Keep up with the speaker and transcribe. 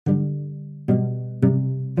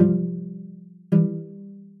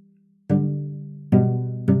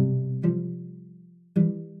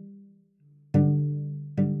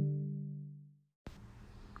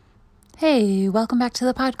Hey, welcome back to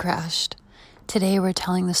the Podcrashed. Today we're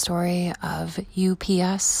telling the story of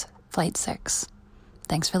UPS Flight 6.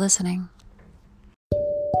 Thanks for listening.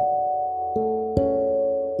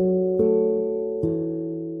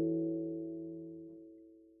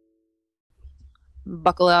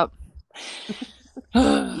 Buckle up.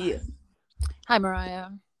 Yeah. Hi, Mariah.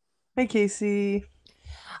 Hi, Casey.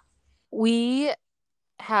 We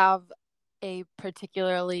have a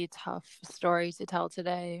particularly tough story to tell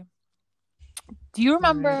today. Do you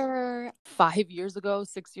remember 5 years ago,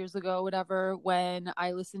 6 years ago, whatever, when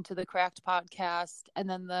I listened to the Cracked podcast and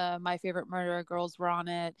then the My Favorite Murder girls were on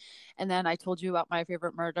it, and then I told you about My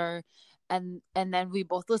Favorite Murder, and then we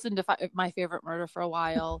both listened to My Favorite Murder for a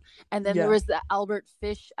while, and then there was the Albert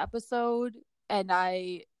Fish episode, and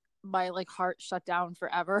my heart shut down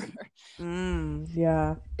forever.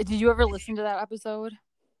 Yeah. Did you ever listen to that episode?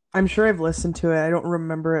 I'm sure I've listened to it. I don't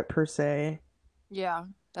remember it per se. Yeah,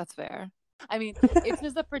 that's fair. I mean, it's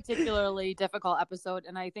just a particularly difficult episode,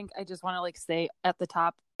 and I think I just want to say at the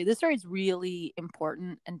top, this story is really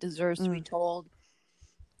important and deserves to be told.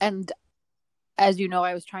 And as you know,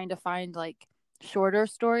 I was trying to find shorter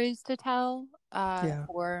stories to tell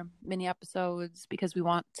for mini episodes because we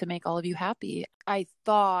want to make all of you happy. I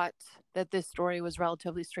thought that this story was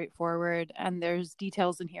relatively straightforward, and there's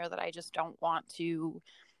details in here that I just don't want to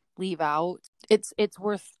leave out. It's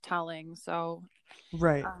worth telling, so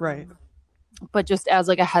Right. But just as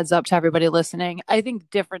a heads up to everybody listening, I think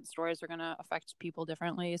different stories are going to affect people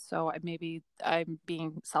differently. So maybe I'm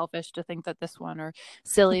being selfish to think that this one, or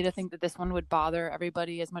silly to think that this one would bother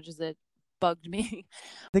everybody as much as it bugged me.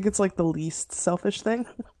 I think it's the least selfish thing.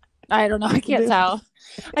 I don't know. I can't tell.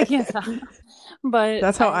 But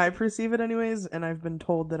that's how I perceive it anyways. And I've been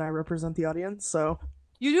told that I represent the audience. So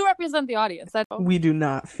you do represent the audience. We do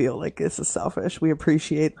not feel like this is selfish. We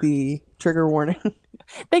appreciate the trigger warning.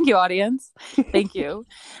 Thank you, audience. Thank you.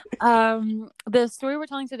 The story we're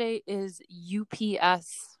telling today is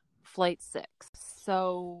UPS Flight 6.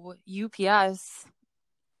 So UPS,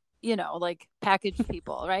 package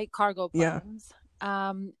people, right? Cargo planes.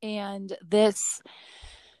 Yeah. And this...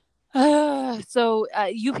 UPS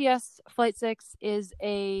Flight 6 is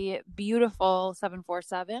a beautiful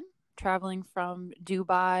 747 traveling from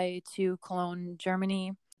Dubai to Cologne,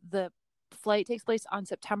 Germany. The flight takes place on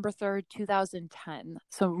September 3rd, 2010.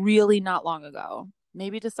 So really not long ago.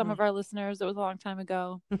 Maybe to some of our listeners, it was a long time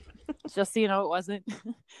ago. Just so you know, it wasn't.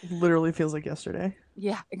 It literally feels like yesterday.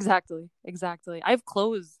 Yeah, exactly. I have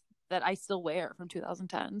clothes that I still wear from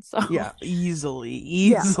 2010. So yeah, easily.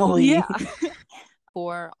 Yeah.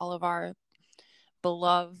 For all of our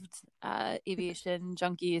beloved aviation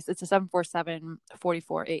junkies, it's a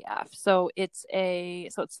 747-44AF. So it's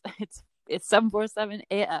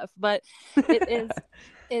 747AF, but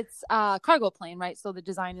it's a cargo plane, right? So the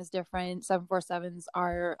design is different. 747s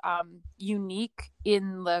are unique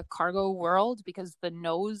in the cargo world because the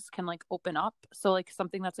nose can open up. So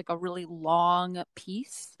something that's a really long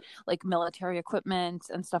piece, like military equipment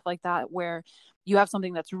and stuff like that, where you have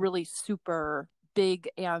something that's really super big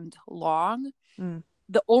and long.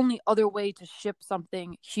 The only other way to ship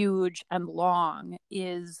something huge and long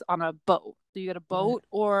is on a boat. So you get a boat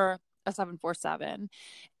or a 747,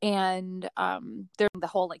 and the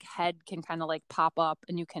whole head can kind of pop up,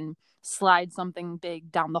 and you can slide something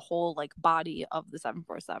big down the whole body of the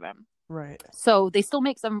 747. Right. So they still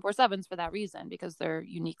make 747s for that reason, because they're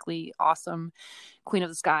uniquely awesome, queen of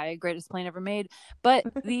the sky, greatest plane ever made. But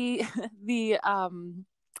this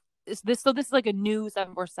is a new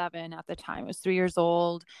 747 at the time. It was 3 years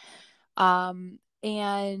old.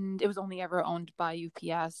 And it was only ever owned by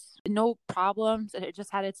UPS. No problems. It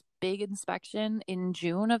just had its big inspection in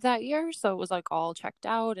June of that year. So it was all checked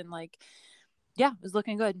out, and it was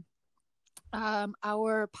looking good.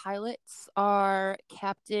 Our pilots are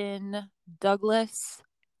Captain Douglas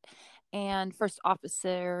and First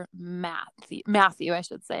Officer Matthew, I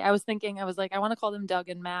should say. I was I want to call them Doug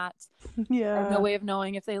and Matt. Yeah. I have no way of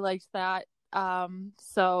knowing if they liked that.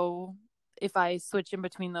 So if I switch in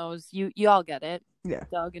between those, you all get it. Yeah.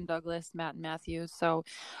 Doug and Douglas, Matt and Matthew. So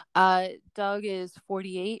Doug is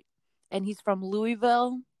 48 and he's from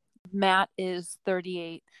Louisville. Matt is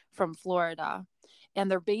 38 from Florida.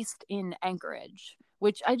 And they're based in Anchorage,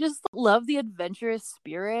 which I just love the adventurous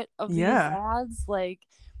spirit of these lads.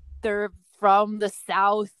 They're from the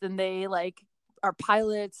South, and they are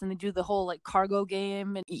pilots, and they do the whole cargo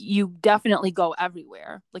game, and you definitely go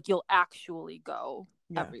everywhere. You'll actually go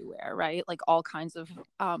everywhere, right? All kinds of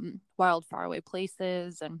wild, faraway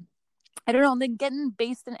places. And I don't know, and then getting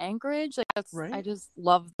based in Anchorage, that's right. I just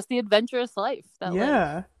love the adventurous life that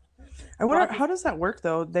I wonder, how does that work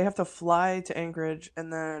though? They have to fly to Anchorage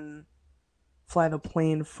and then fly the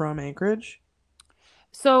plane from Anchorage?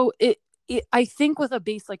 So I think with a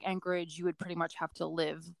base like Anchorage, you would pretty much have to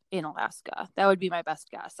live in Alaska. That would be my best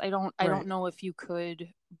guess. I don't Right. know if you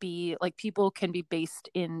could be like, people can be based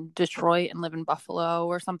in Detroit and live in Buffalo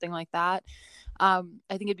or something like that. I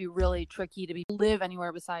think it'd be really tricky to live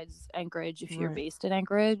anywhere besides Anchorage if you're Right. based in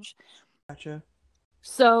Anchorage. Gotcha.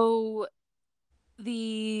 So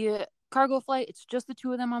the cargo flight, it's just the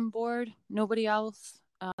two of them on board, nobody else.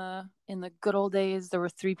 In the good old days, there were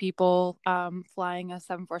three people flying a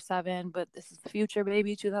 747, but this is the future,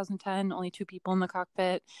 baby. 2010, only two people in the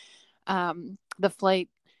cockpit. The flight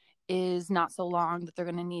is not so long that they're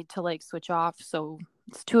going to need to like switch off. So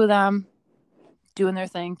it's two of them doing their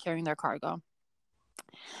thing, carrying their cargo.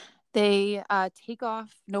 They take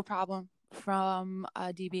off, no problem, from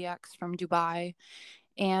DBX from Dubai,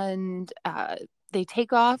 and they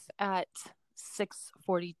take off at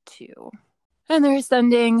 6:42. And they're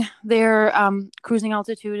ascending. Their cruising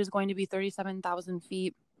altitude is going to be 37,000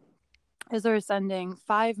 feet. As they're ascending,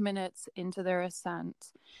 5 minutes into their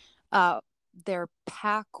ascent, their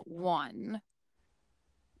Pac 1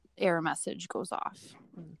 error message goes off.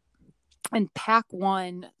 And Pac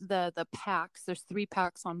 1, the packs, there's three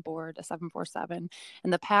packs on board a 747,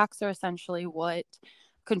 and the packs are essentially what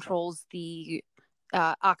controls the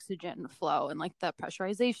oxygen flow and like the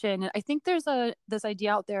pressurization. And I think there's this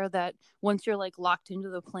idea out there that once you're like locked into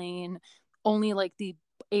the plane, only like the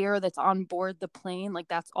air that's on board the plane, like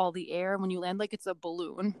that's all the air. When you land, like it's a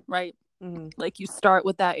balloon, right? Mm-hmm. Like you start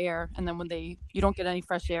with that air, and then you don't get any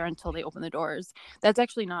fresh air until they open the doors. That's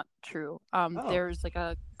actually not true. There's like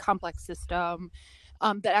a complex system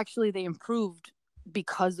that actually they improved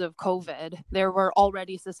because of COVID. There were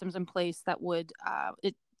already systems in place that would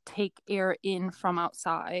take air in from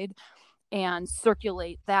outside and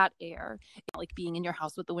circulate that air, like being in your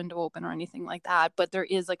house with the window open or anything like that. But there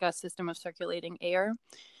is like a system of circulating air.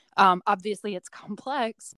 Obviously, it's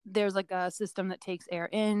complex. There's like a system that takes air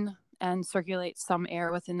in and circulates some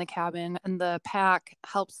air within the cabin, and the pack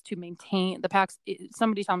helps to maintain the packs.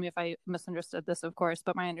 Somebody tell me if I misunderstood this, of course,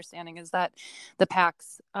 but my understanding is that the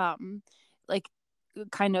packs like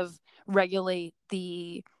kind of regulate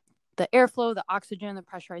the airflow, the oxygen, the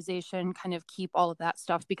pressurization, kind of keep all of that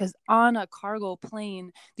stuff, because on a cargo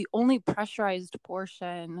plane, the only pressurized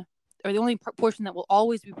portion, or the only portion that will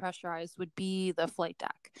always be pressurized, would be the flight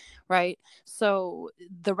deck, right? So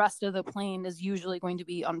the rest of the plane is usually going to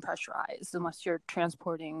be unpressurized unless you're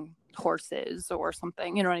transporting horses or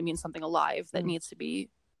something, you know what I mean? Something alive that needs to be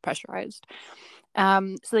pressurized.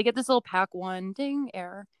 So they get this little Pac 1 ding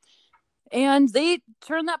air, and they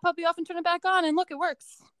turn that puppy off and turn it back on, and look, it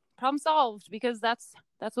works. Problem solved, because that's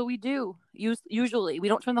what we do. Usually we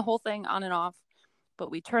don't turn the whole thing on and off,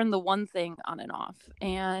 but we turn the one thing on and off,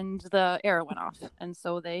 and the air went off, and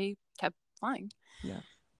so they kept flying. Yeah.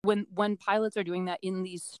 When pilots are doing that in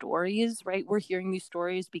these stories, right, we're hearing these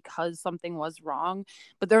stories because something was wrong,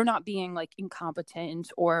 but they're not being like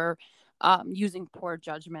incompetent or using poor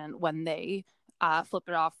judgment when they flip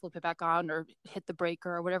it off, flip it back on, or hit the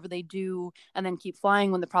breaker or whatever they do, and then keep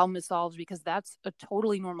flying when the problem is solved, because that's a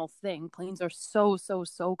totally normal thing. Planes are so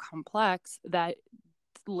complex that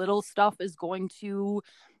little stuff is going to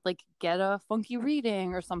like get a funky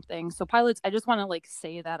reading or something. So pilots, I just want to like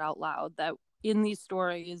say that out loud, that in these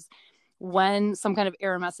stories, when some kind of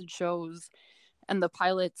error message shows and the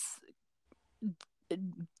pilots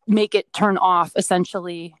make it turn off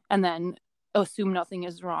essentially and then assume nothing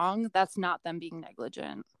is wrong, that's not them being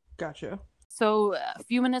negligent. Gotcha. So a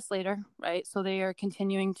few minutes later, right, so they are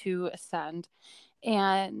continuing to ascend,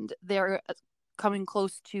 and they're coming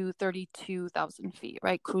close to 32,000 feet,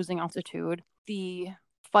 right, cruising altitude. The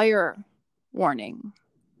fire warning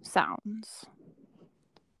sounds.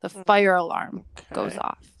 The fire alarm goes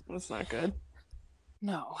off. That's not good.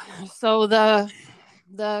 No. So the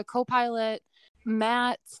co-pilot,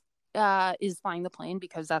 Matt, is flying the plane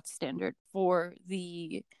because that's standard for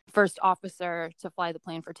the first officer to fly the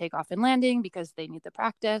plane for takeoff and landing, because they need the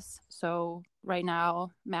practice. So right now,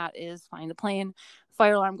 Matt is flying the plane.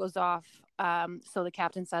 Fire alarm goes off. So the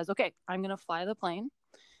captain says, okay, I'm going to fly the plane,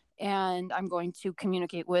 and I'm going to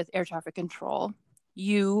communicate with air traffic control.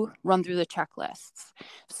 You run through the checklists.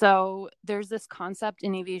 So there's this concept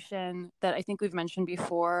in aviation that I think we've mentioned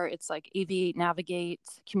before. It's like aviate, navigate,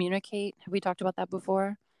 communicate. Have we talked about that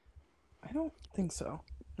before? I don't think so.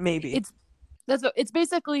 Maybe. It's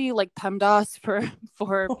basically like PEMDAS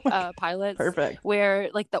for pilots. Perfect. Where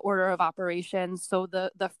like the order of operations. So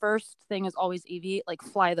the first thing is always aviate, like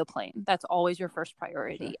fly the plane. That's always your first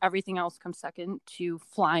priority. Okay. Everything else comes second to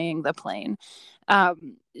flying the plane.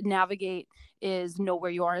 Navigate is know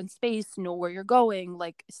where you are in space, know where you're going,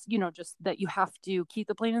 like, you know, just that you have to keep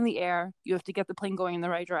the plane in the air, you have to get the plane going in the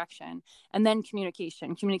right direction. And then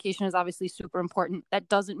communication is obviously super important. That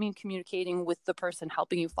doesn't mean communicating with the person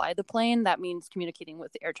helping you fly the plane. That means communicating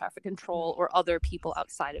with the air traffic control or other people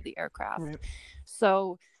outside of the aircraft. Right.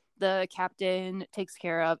 So the captain takes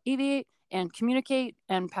care of aviate and communicate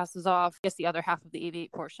and passes off, I guess, the other half of the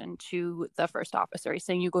aviate portion to the first officer. He's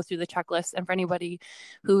saying you go through the checklist. And for anybody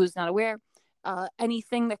who's not aware,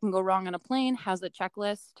 anything that can go wrong on a plane has a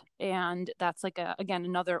checklist, and that's like again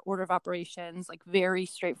another order of operations, like very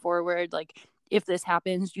straightforward. Like, if this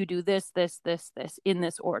happens, you do this in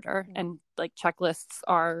this order. And like checklists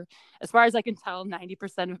are, as far as I can tell,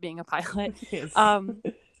 90% of being a pilot. Yes.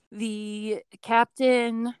 The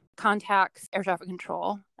captain contacts air traffic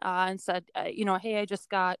control and said, hey, I just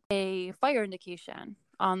got a fire indication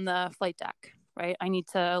on the flight deck, right? I need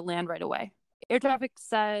to land right away. Air traffic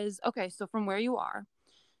says, okay, so from where you are,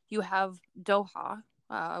 you have Doha,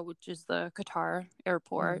 which is the Qatar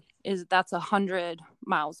airport, that's 100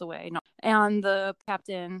 miles away. And the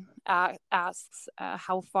captain asks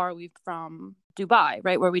how far are we from Dubai,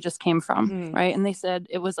 right, where we just came from, right? And they said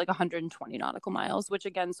it was like 120 nautical miles, which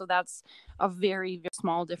again, so that's a very, very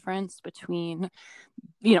small difference between,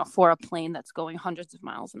 for a plane that's going hundreds of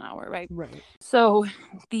miles an hour, right? Right. So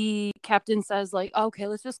the captain says, like, okay,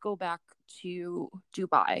 let's just go back to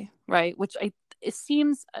Dubai, right? Which I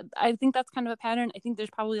think that's kind of a pattern. I think there's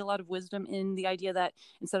probably a lot of wisdom in the idea that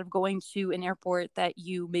instead of going to an airport that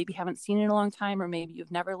you maybe haven't seen in a long time, or maybe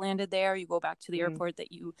you've never landed there, you go back to the airport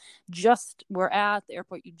that you just were at, the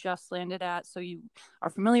airport you just landed at, so you are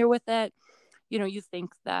familiar with it. You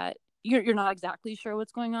think that you're not exactly sure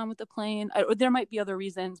what's going on with the plane. There might be other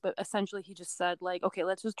reasons, but essentially he just said, like, okay,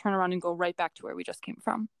 let's just turn around and go right back to where we just came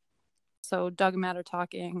from. So Doug and Matt are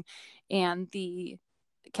talking, and the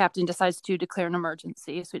captain decides to declare an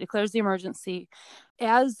emergency. So he declares the emergency.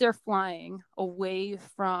 As they're flying away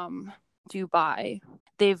from Dubai,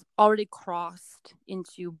 they've already crossed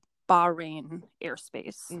into Bahrain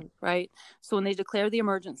airspace, right? So when they declare the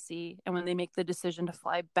emergency and when they make the decision to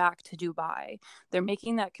fly back to Dubai, they're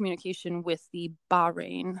making that communication with the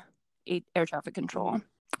Bahrain air traffic control.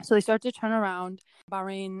 So they start to turn around.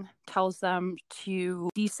 Bahrain tells them to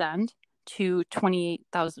descend to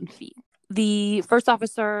 28,000 feet. The first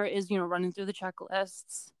officer is, running through the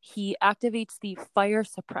checklists. He activates the fire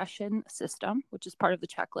suppression system, which is part of the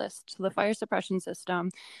checklist. So the fire suppression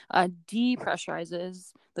system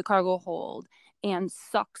depressurizes the cargo hold and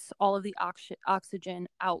sucks all of the oxygen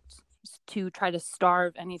out to try to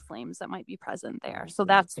starve any flames that might be present there. So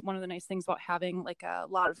that's one of the nice things about having like a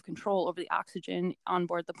lot of control over the oxygen on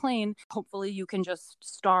board the plane. Hopefully you can just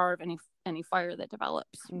starve any fire that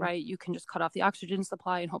develops, right? You can just cut off the oxygen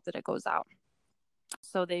supply and hope that it goes out.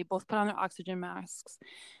 So they both put on their oxygen masks.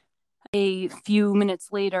 A few minutes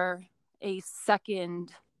later, a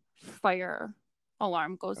second fire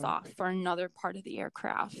alarm goes off for another part of the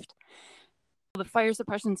aircraft. The fire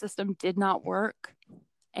suppression system did not work,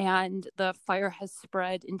 and the fire has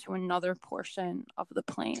spread into another portion of the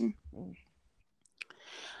plane.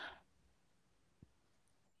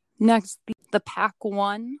 Next, the Pac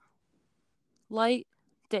 1 light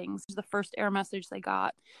dings. The first air message they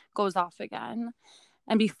got goes off again.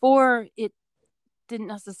 And before, it didn't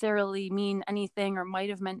necessarily mean anything or might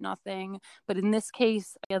have meant nothing. But in this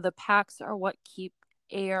case, the Pacs are what keep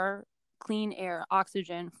clean air,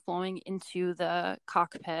 oxygen flowing into the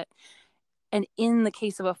cockpit. And in the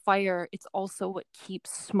case of a fire, it's also what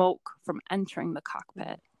keeps smoke from entering the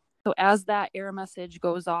cockpit. So as that air message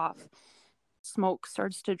goes off, smoke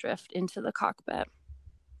starts to drift into the cockpit.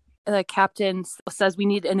 The captain says we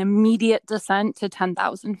need an immediate descent to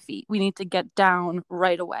 10,000 feet. We need to get down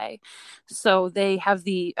right away. So they have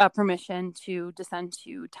the permission to descend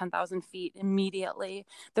to 10,000 feet immediately.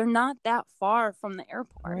 They're not that far from the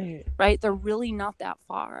airport, right? They're really not that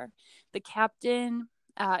far. The captain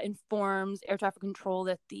informs air traffic control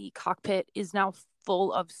that the cockpit is now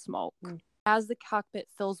full of smoke. As the cockpit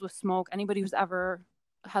fills with smoke, anybody who's ever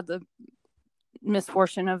had the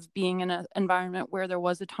misfortune of being in an environment where there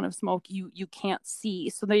was a ton of smoke, you can't see.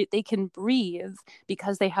 So they can breathe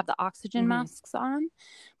because they have the oxygen masks on,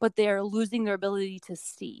 but they're losing their ability to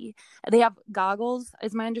see. They have goggles,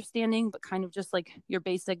 is my understanding, but kind of just like your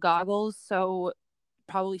basic goggles. So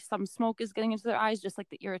probably some smoke is getting into their eyes, just like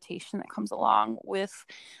the irritation that comes along with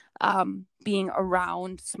being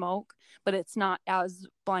around smoke, but it's not as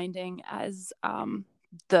blinding as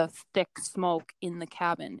the thick smoke in the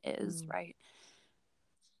cabin is, right?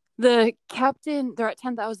 The captain, they're at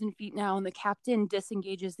 10,000 feet now, and the captain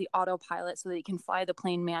disengages the autopilot so that he can fly the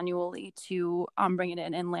plane manually to bring it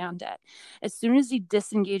in and land it. As soon as he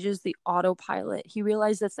disengages the autopilot, he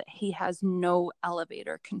realizes that he has no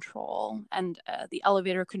elevator control. And the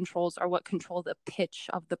elevator controls are what control the pitch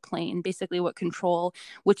of the plane, basically what control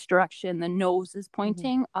which direction the nose is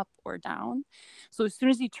pointing, up or down. So as soon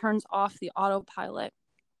as he turns off the autopilot,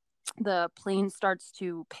 the plane starts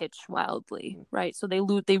to pitch wildly, right? So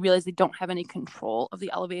they realize they don't have any control of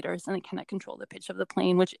the elevators, and they cannot control the pitch of the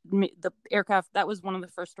plane, which the aircraft, that was one of the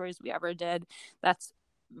first stories we ever did. That's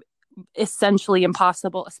essentially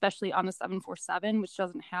impossible, especially on a 747, which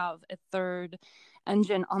doesn't have a third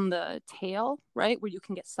engine on the tail, right, where you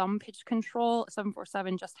can get some pitch control.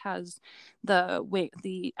 747 just has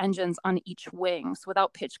the engines on each wing. So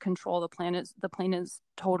without pitch control, the plane is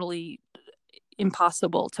totally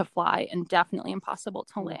impossible to fly and definitely impossible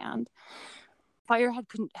to land. Fire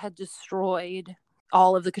had destroyed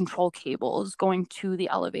all of the control cables going to the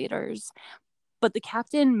elevators, but the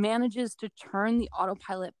captain manages to turn the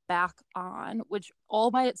autopilot back on, which all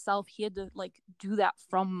by itself, he had to do that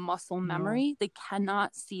from muscle memory. They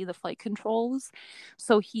cannot see the flight controls.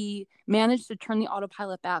 So he managed to turn the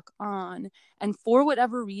autopilot back on. And for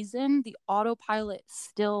whatever reason, the autopilot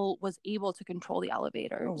still was able to control the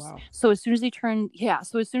elevators. Oh, wow. So as soon as he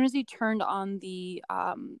turned on the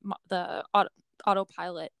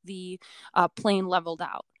autopilot, the plane leveled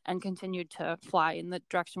out and continued to fly in the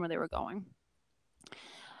direction where they were going.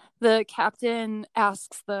 The captain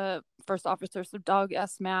asks the first officer, so Doug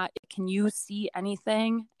asks Matt, can you see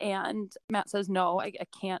anything? And Matt says, no, I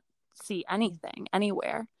can't see anything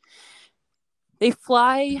anywhere. They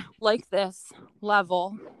fly like this,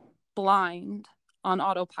 level, blind, on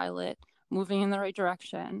autopilot, moving in the right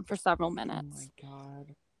direction for several minutes. Oh, my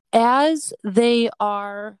God. As they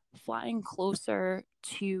are flying closer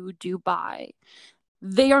to Dubai,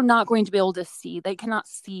 they are not going to be able to see. They cannot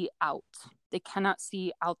see out. They cannot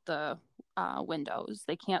see out the windows.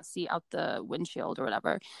 They can't see out the windshield or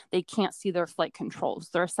whatever. They can't see their flight controls.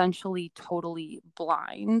 They're essentially totally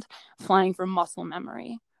blind, flying from muscle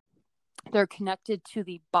memory. They're connected to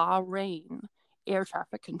the Bahrain air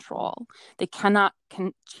traffic control. They cannot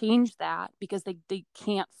change that because they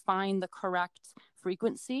can't find the correct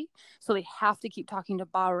frequency. So they have to keep talking to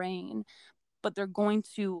Bahrain, but they're going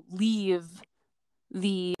to leave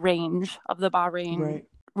the range of the Bahrain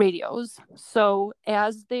radios. So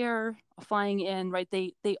as they're flying in, right,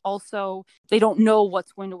 they don't know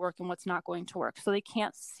what's going to work and what's not going to work. So they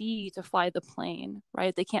can't see to fly the plane,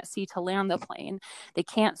 right? They can't see to land the plane. They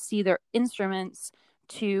can't see their instruments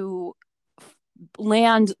to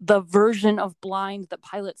land the version of blind that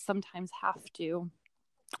pilots sometimes have to.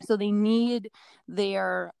 So they need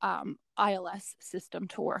their ILS system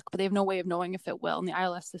to work, but they have no way of knowing if it will. And the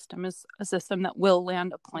ILS system is a system that will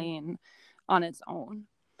land a plane on its own.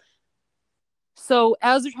 So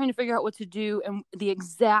as they're trying to figure out what to do and the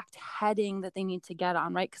exact heading that they need to get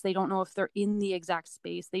on, right? Because they don't know if they're in the exact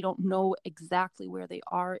space. They don't know exactly where they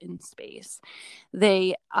are in space.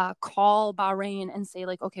 They call Bahrain and say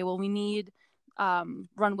okay, well, we need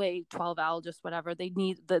runway 12L, just whatever. They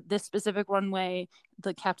need this specific runway.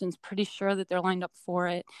 The captain's pretty sure that they're lined up for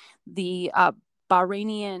it. The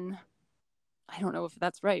Bahrainian, I don't know if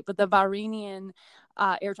that's right, but the Bahrainian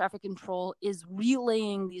air traffic control is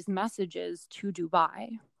relaying these messages to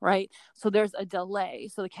Dubai, right? So there's a delay.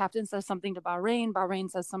 So the captain says something to Bahrain. Bahrain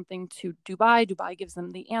says something to Dubai. Dubai gives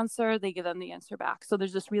them the answer. They give them the answer back. So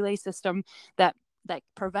there's this relay system that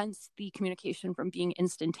prevents the communication from being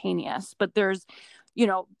instantaneous. But there's,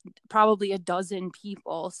 probably a dozen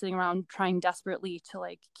people sitting around trying desperately to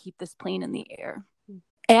keep this plane in the air.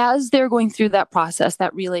 As they're going through that process,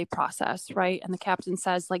 that relay process, right? And the captain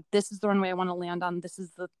says, this is the runway I want to land on. This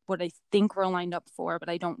is what I think we're lined up for, but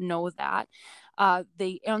I don't know that.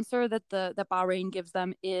 The answer that that Bahrain gives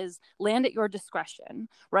them is land at your discretion,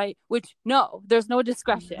 right? Which, no, there's no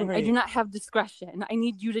discretion. Right. I do not have discretion. I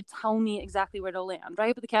need you to tell me exactly where to land,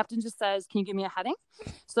 right? But the captain just says, can you give me a heading?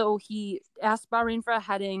 So he asked Bahrain for a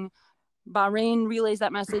heading. Bahrain relays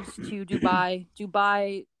that message to Dubai.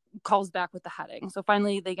 Dubai calls back with the heading. So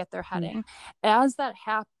finally they get their heading. As that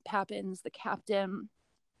happens, the captain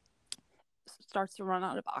starts to run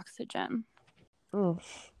out of oxygen. And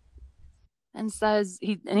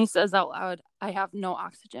he says out loud, I have no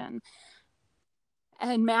oxygen.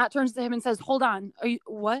 And Matt turns to him and says, hold on,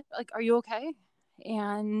 are you okay?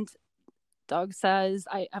 And Doug says,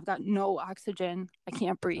 I've got no oxygen. I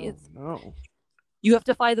can't breathe. Oh, no. You have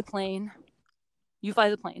to fly the plane. You fly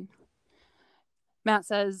the plane. Matt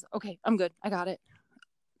says, okay, I'm good. I got it.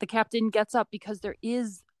 The captain gets up because there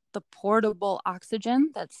is the portable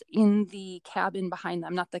oxygen that's in the cabin behind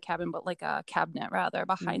them, not the cabin, but like a cabinet rather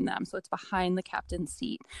behind them. So it's behind the captain's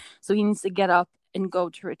seat. So he needs to get up and go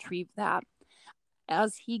to retrieve that.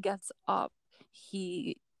 As he gets up,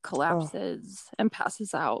 he collapses and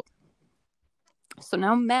passes out. So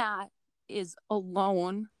now Matt is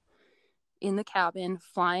alone in the cabin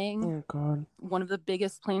flying one of the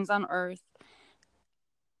biggest planes on Earth,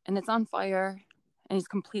 and it's on fire, and he's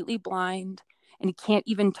completely blind, and he can't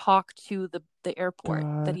even talk to the airport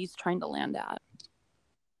that he's trying to land at.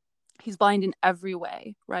 He's blind in every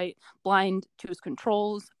way, right? Blind to his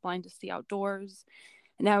controls, blind to see outdoors,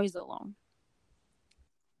 and now he's alone.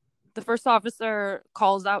 The first officer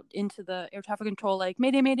calls out into the air traffic control like,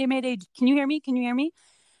 "Mayday, mayday, mayday, can you hear me? Can you hear me?"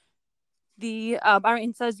 The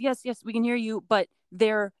Bahrain says, yes, we can hear you, but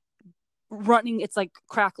they're running, it's like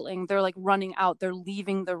crackling, they're like running out, they're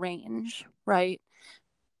leaving the range, right?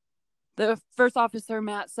 The first officer,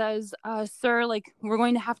 Matt, says, "Sir, like, we're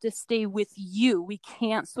going to have to stay with you. We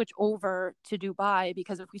can't switch over to Dubai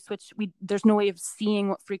because if we switch, there's no way of seeing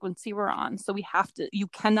what frequency we're on. So we have to, you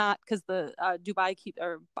cannot," because the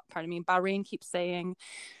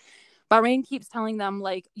Bahrain keeps telling them,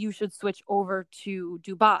 like, you should switch over to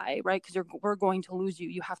Dubai, right? Because we're going to lose you.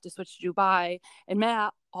 You have to switch to Dubai. And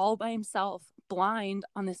Matt, all by himself, blind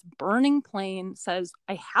on this burning plane, says,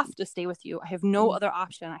 "I have to stay with you. I have no other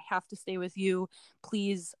option. I have to stay with you.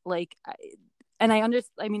 Please." Like, and I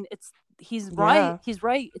understand. I mean, he's right. He's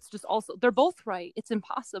right. It's just also, they're both right. It's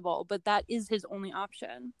impossible, but that is his only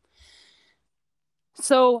option.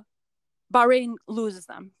 So Bahrain loses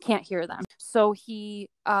them, can't hear them. So he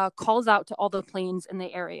calls out to all the planes in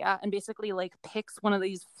the area and basically like picks one of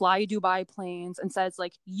these Fly Dubai planes and says,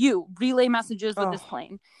 like, you relay messages with this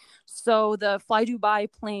plane. So the Fly Dubai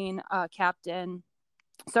plane captain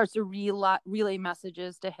starts to relay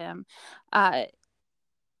messages to him.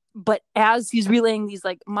 But as he's relaying these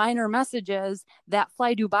like minor messages, that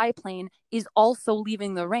Fly Dubai plane is also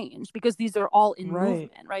leaving the range because these are all in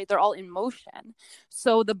movement, right? They're all in motion.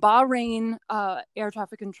 So the Bahrain air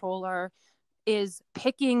traffic controller is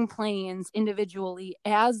picking planes individually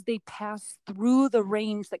as they pass through the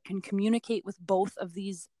range that can communicate with both of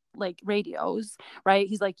these like radios, right?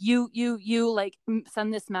 He's like, you like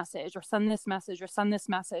send this message or send this message or send this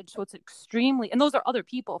message. So it's extremely, and those are other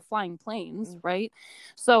people flying planes, right?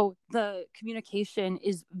 So the communication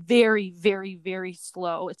is very, very, very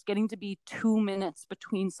slow. It's getting to be 2 minutes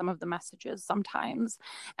between some of the messages sometimes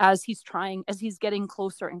as he's getting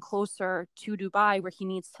closer and closer to Dubai, where he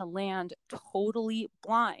needs to land totally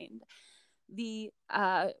blind.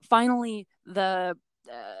 Finally the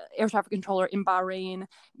air traffic controller in Bahrain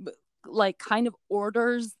like kind of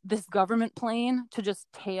orders this government plane to just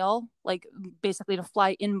tail, like basically to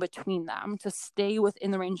fly in between them, to stay within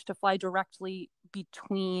the range, to fly directly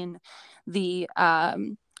between the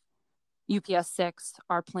UPS-6,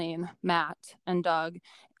 our plane, Matt and Doug,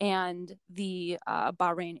 and the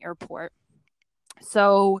Bahrain airport.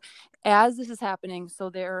 So as this is happening, so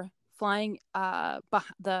they're flying,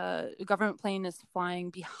 the government plane is flying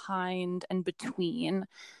behind and between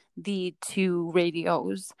the two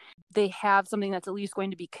radios. They have something that's at least going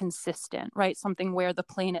to be consistent, right? Something where the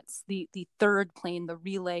plane, it's the third plane, the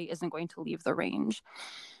relay, isn't going to leave the range.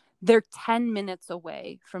 They're 10 minutes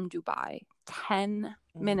away from Dubai. 10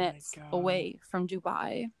 minutes away from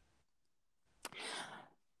Dubai.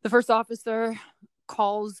 The first officer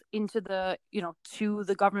calls into to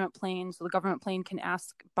the government plane, so the government plane can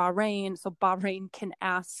ask Bahrain, so Bahrain can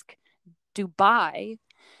ask Dubai,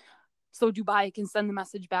 so Dubai can send the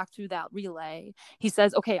message back through that relay. He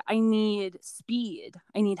says, okay, I need speed,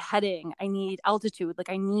 I need heading, I need altitude, like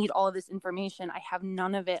I need all of this information. I have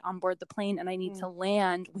none of it on board the plane, and I need to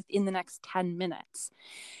land within the next 10 minutes.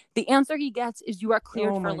 The answer he gets is, you are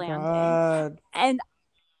cleared for landing. God. And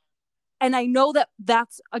I know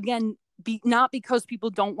that's, again, not because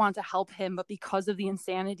people don't want to help him, but because of the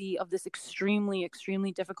insanity of this extremely,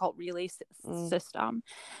 extremely difficult relay system.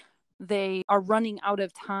 They are running out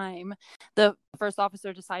of time. The first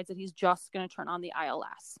officer decides that he's just going to turn on the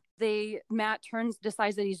ILS. Matt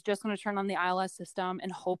decides that he's just going to turn on the ILS system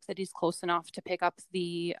and hope that he's close enough to pick up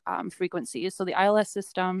the frequencies. So the ILS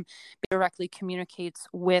system directly communicates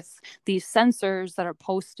with these sensors that are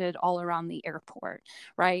posted all around the airport,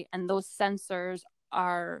 right? And those sensors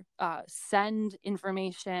are send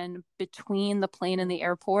information between the plane and the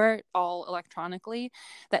airport, all electronically,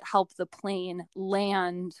 that help the plane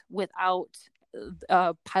land without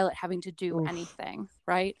pilot having to do anything,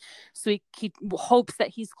 right? So he hopes that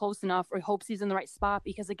he's close enough, or he hopes he's in the right spot,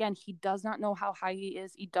 because again, he does not know how high he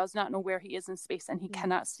is, he does not know where he is in space, and he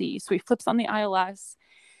cannot see. So he flips on the ILS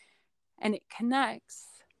and it connects,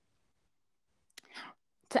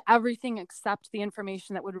 to everything except the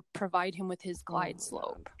information that would provide him with his glide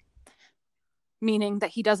slope, meaning that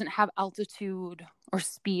he doesn't have altitude or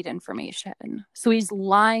speed information. So he's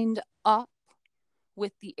lined up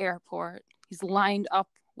with the airport. He's lined up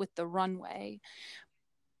with the runway,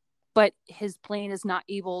 but his plane is not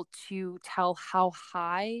able to tell how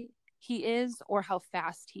high he is or how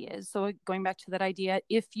fast he is. So going back to that idea,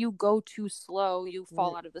 if you go too slow, you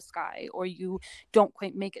fall out of the sky, or you don't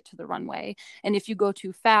quite make it to the runway. And if you go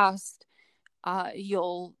too fast,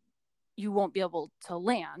 you won't be able to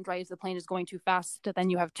land, right? If the plane is going too fast, then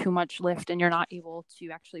you have too much lift and you're not able to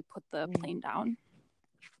actually put the plane down.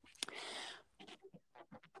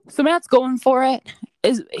 So Matt's going for it.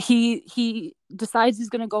 He decides he's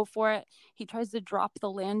going to go for it. He tries to drop the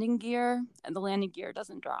landing gear, and the landing gear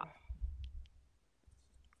doesn't drop.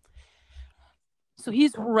 So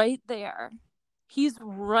he's right there. He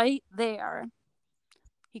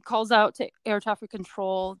calls out to air traffic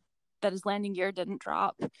control that his landing gear didn't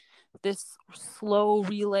drop. This slow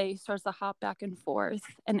relay starts to hop back and forth.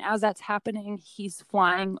 And as that's happening, he's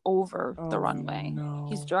flying over the runway. No.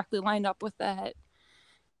 He's directly lined up with it,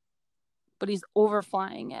 but he's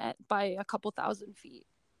overflying it by a couple thousand feet.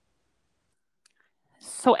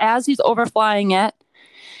 So as he's overflying it,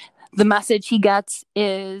 the message he gets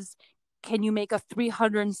is, can you make a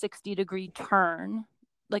 360-degree turn,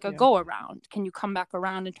 like a go around? Can you come back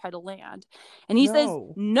around and try to land? And he says,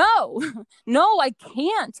 no, I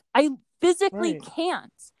can't. I physically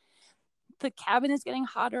can't. The cabin is getting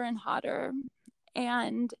hotter and hotter.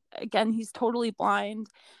 And again, he's totally blind.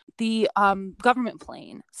 The government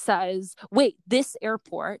plane says, wait, this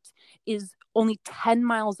airport is only 10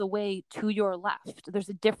 miles away to your left. There's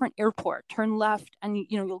a different airport. Turn left and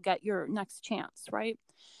you'll get your next chance, right?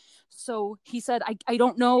 So he said, I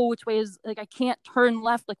don't know which way is, like, I can't turn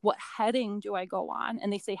left. Like, what heading do I go on?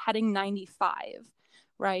 And they say heading 95,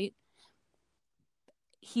 right?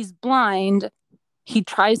 He's blind. He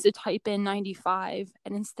tries to type in 95,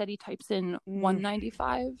 and instead he types in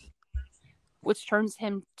 195, which turns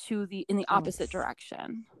him in the opposite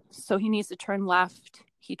direction. So he needs to turn left.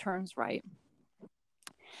 He turns right.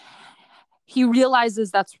 He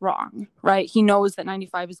realizes that's wrong, right? He knows that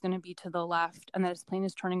 95 is going to be to the left and that his plane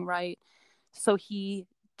is turning right. So he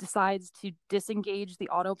decides to disengage the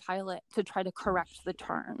autopilot to try to correct the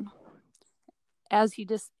turn. As he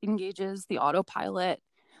disengages the autopilot,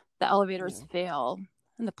 the elevators fail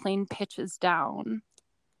and the plane pitches down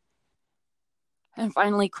and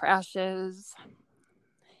finally crashes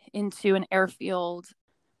into an airfield,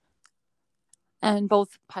 and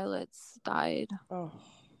both pilots died. Oh.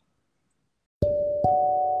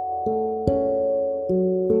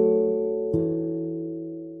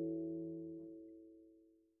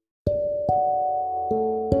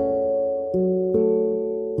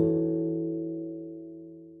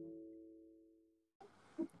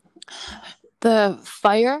 The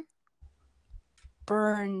fire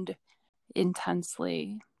burned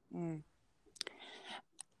intensely.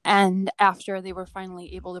 And after they were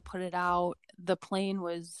finally able to put it out, the plane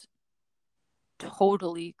was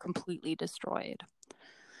totally, completely destroyed.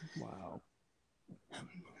 Wow.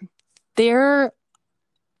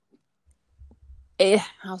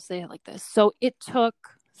 I'll say it like this. So it took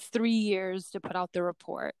 3 years to put out the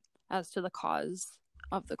report as to the cause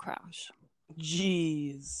of the crash.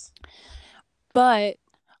 Jeez. But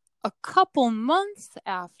a couple months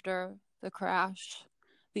after the crash,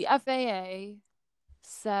 the FAA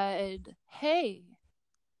said, hey,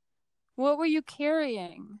 what were you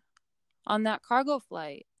carrying on that cargo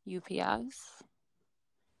flight, UPS?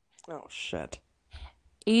 Oh, shit.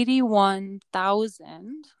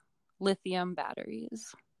 81,000 lithium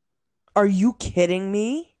batteries. Are you kidding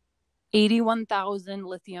me? 81,000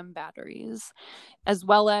 lithium batteries, as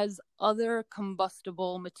well as other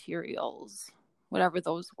combustible materials, whatever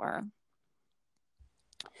those were.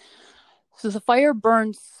 So the fire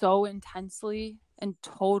burned so intensely and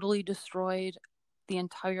totally destroyed the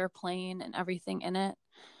entire plane and everything in it.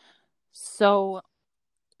 So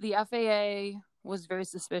the FAA was very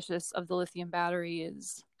suspicious of the lithium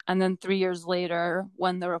batteries. And then 3 years later,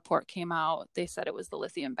 when the report came out, they said it was the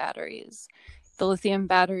lithium batteries. The lithium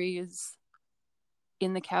batteries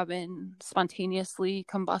in the cabin spontaneously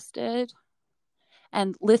combusted.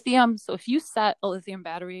 And lithium, so if you set a lithium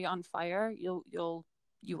battery on fire, you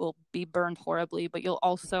will be burned horribly, but you'll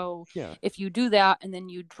also, if you do that and then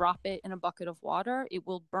you drop it in a bucket of water, it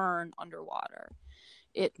will burn underwater.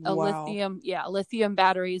 Lithium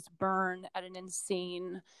batteries burn at an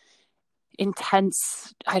insane,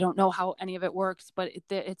 intense, I don't know how any of it works, but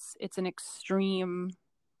it's an extreme,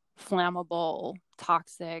 flammable,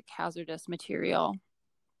 toxic, hazardous material.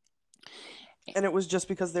 And it was just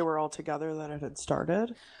because they were all together that it had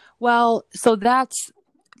started? Well, so that's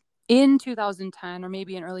in 2010 or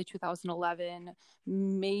maybe in early 2011.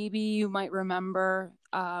 Maybe you might remember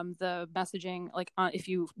the messaging, like if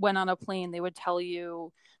you went on a plane, they would tell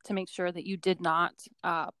you to make sure that you did not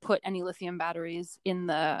put any lithium batteries in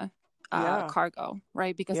the cargo,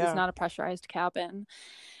 right? Because it's not a pressurized cabin.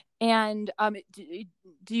 And do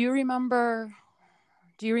you remember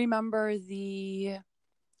the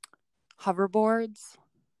hoverboards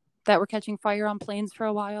that were catching fire on planes for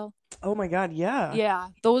a while? Oh my God, yeah. Yeah,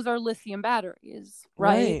 those are lithium batteries,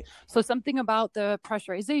 right? So something about the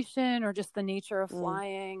pressurization or just the nature of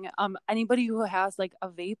flying. Anybody who has like a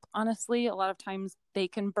vape, honestly, a lot of times they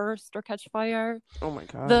can burst or catch fire. Oh my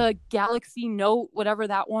God. The Galaxy Note, whatever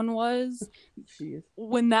that one was,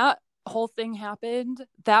 when that whole thing happened,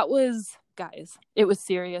 that was, guys, it was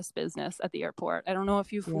serious business at the airport. I don't know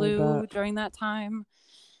if you flew during that time,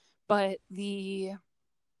 but the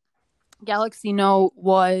Galaxy Note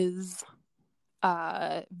was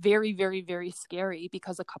very, very, very scary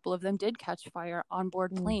because a couple of them did catch fire on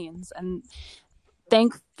board planes. And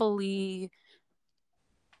thankfully,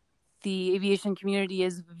 the aviation community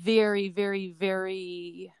is very, very,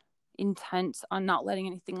 very intent on not letting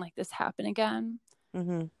anything like this happen again.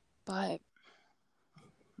 But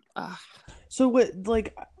so what,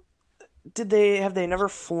 like, have they never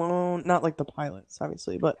flown, not like the pilots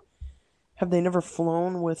obviously, but have they never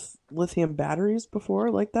flown with lithium batteries before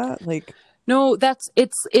like that? Like, no,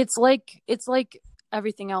 it's like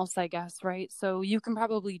everything else, I guess, right? So you can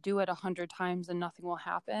probably do it 100 times and nothing will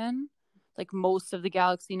happen. Like most of the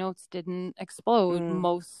Galaxy Notes didn't explode.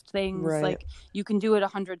 Most things, like you can do it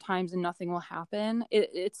 100 times and nothing will happen.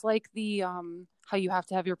 It's like the how you have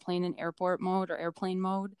to have your plane in airport mode or airplane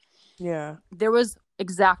mode. Yeah. There was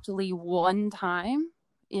exactly one time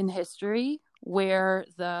in history where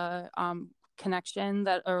the connection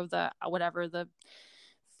that, or the whatever the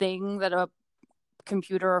thing that a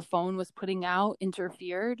computer or phone was putting out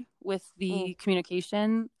interfered with the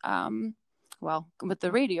communication, with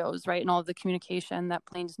the radios, right, and all of the communication that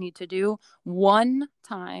planes need to do. One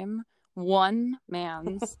time, one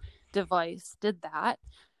man's device did that.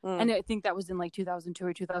 And I think that was in like 2002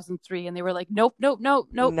 or 2003. And they were like, nope.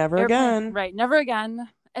 Never again. Right. Never again.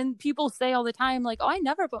 And people say all the time, like, oh, I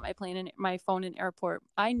never put my phone in airport.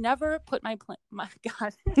 I never put my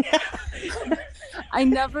God. I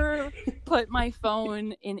never put my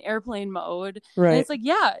phone in airplane mode. Right. And it's like,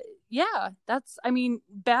 yeah, that's, I mean,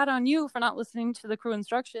 bad on you for not listening to the crew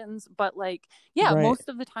instructions. But like, most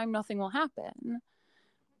of the time nothing will happen.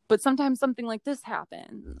 But sometimes something like this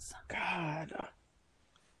happens. God.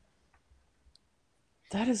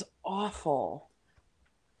 That is awful.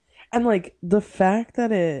 And like the fact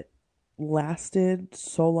that it lasted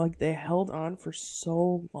so long, they held on for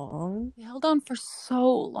so long.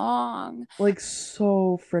 Like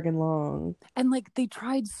so friggin' long. And like they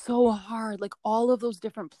tried so hard, like all of those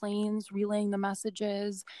different planes relaying the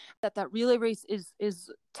messages. That relay race is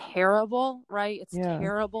terrible, right? It's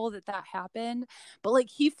terrible that happened. But like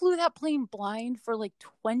he flew that plane blind for like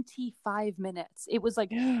 25 minutes. It was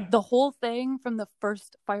like the whole thing from the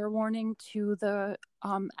first fire warning to the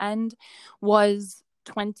end was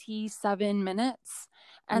 27 minutes.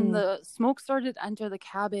 And the smoke started to enter the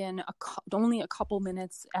cabin only a couple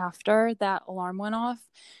minutes after that alarm went off.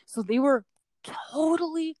 So they were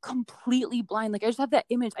totally, completely blind. Like I just have that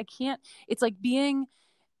image. I can't. It's like being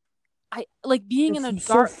in a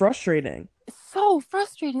dark. So frustrating. So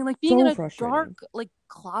frustrating. Like being in a dark like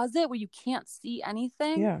closet where you can't see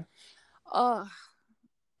anything. Yeah. And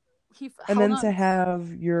then to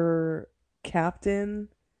have your captain.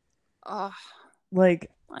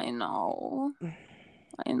 Like I know.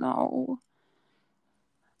 And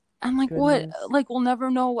like what, like we'll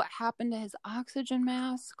never know what happened to his oxygen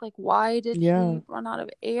mask. Like why did he run out of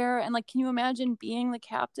air? And like, can you imagine being the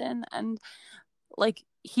captain and like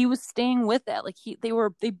he was staying with it? Like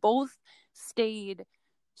they both stayed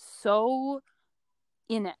so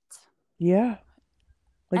in it. Yeah.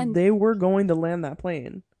 Like they were going to land that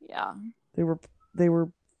plane. Yeah. They were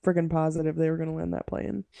freaking positive they were going to land that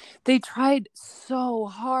plane. They tried so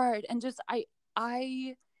hard, and just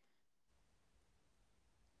I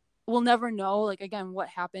will never know, like, again, what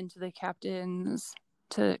happened to Captain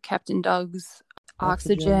Doug's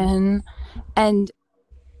oxygen.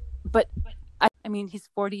 But I mean, he's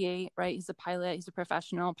 48, right? He's a pilot. He's a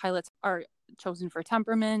professional. Pilots are chosen for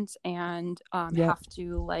temperament and have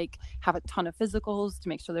to like have a ton of physicals to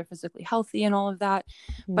make sure they're physically healthy and all of that.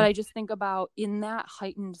 But I just think about in that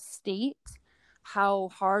heightened state, how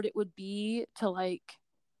hard it would be to like,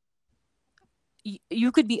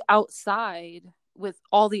 you could be outside with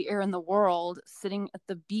all the air in the world sitting at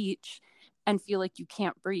the beach and feel like you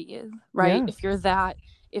can't breathe, right? Yeah.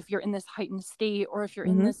 If you're in this heightened state, or if you're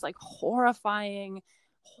in Mm-hmm. this like horrifying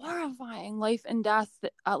life and death,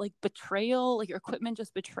 like betrayal, like your equipment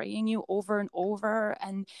just betraying you over and over,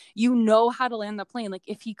 and you know how to land the plane. Like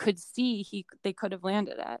if he could see, they could have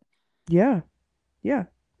landed it. Yeah. Yeah.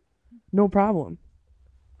 No problem.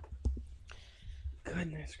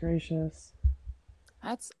 Goodness gracious.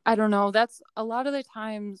 I don't know, that's a lot of the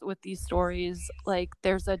times with these stories, like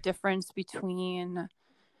there's a difference between,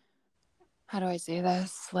 how do I say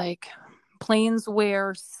this, like planes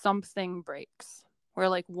where something breaks, where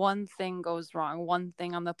like one thing goes wrong, one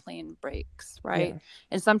thing on the plane breaks, right? Yeah.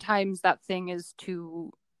 And sometimes that thing is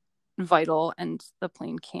too vital and the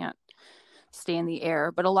plane can't stay in the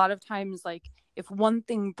air. But a lot of times, like if one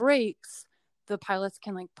thing breaks, the pilots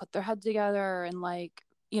can like put their head together and like,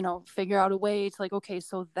 figure out a way to like, okay,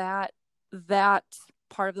 so that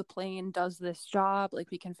part of the plane does this job, like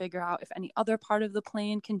we can figure out if any other part of the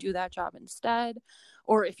plane can do that job instead,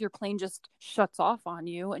 or if your plane just shuts off on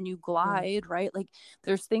you and you glide, right? Like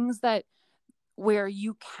there's things that where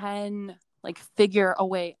you can like figure a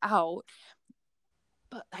way out.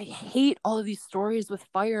 But I hate all of these stories with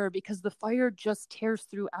fire, because the fire just tears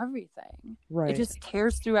through everything. It Right. just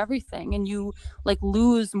tears through everything, and you like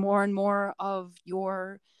lose more and more of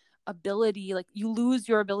your ability. Like you lose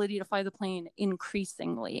your ability to fly the plane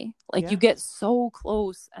increasingly. Like Yeah. you get so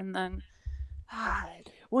close, and then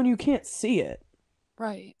God, When you can't see it,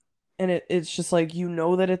 right. and it's just like you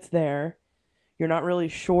know that it's there. You're not really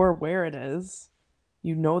sure where it is.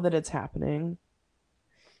 You know that it's happening.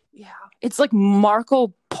 Yeah. It's like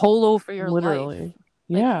Marco Polo for your life. Literally. Like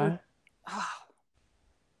Yeah.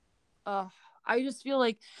 you're I just feel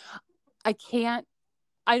like I can't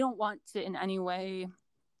I don't want to in any way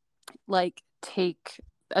like take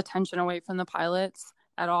attention away from the pilots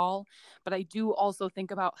at all, but I do also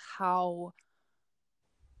think about how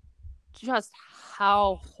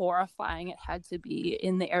horrifying it had to be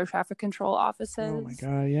in the air traffic control Oh my offices.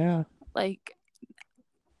 God, yeah. Like,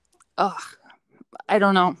 ugh, I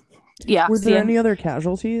don't know. Yeah, Were see, there and any other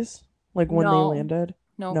casualties? Like when they no, landed?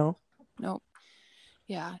 nope, No? nope.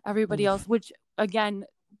 Yeah, everybody else, Oof. which again,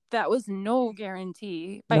 that was no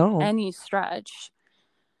guarantee by No. any stretch.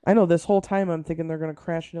 I know this whole time I'm thinking they're gonna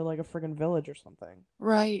crash into like a friggin' village or something.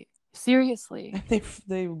 Right. Seriously. And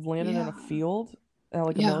they landed in a Yeah. field at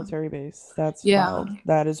like a Yeah. military base. That's Yeah. wild.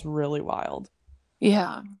 That is really wild.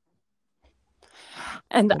 Yeah.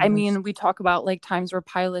 And I Goodness. mean, we talk about like times where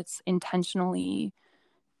pilots intentionally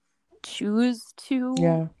choose to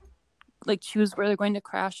Yeah. like choose where they're going to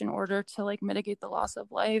crash in order to like mitigate the loss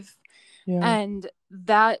of life. Yeah. And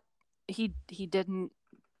that he didn't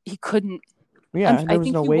he couldn't Yeah, I there was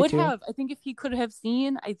think no he way would to. have. I think if he could have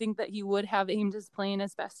seen, I think that he would have aimed his plane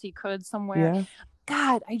as best he could somewhere. Yeah.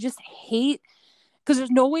 God, I just hate, because there's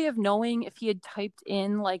no way of knowing if he had typed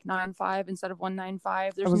in like 9-5 instead of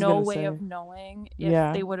 195. I There's was no gonna way say. of knowing if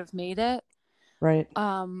Yeah. they would have made it. Right.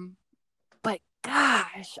 But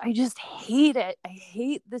gosh, I just hate it. I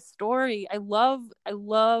hate this story. I love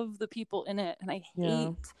the people in it, and I Yeah.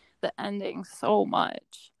 hate the ending so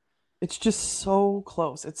much. It's just so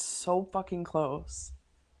close. It's so fucking close.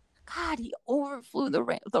 God, he overflew the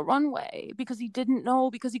runway because he didn't know,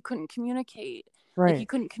 because he couldn't communicate. Like he Right.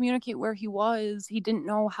 couldn't communicate where he was. He didn't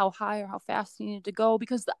know how high or how fast he needed to go,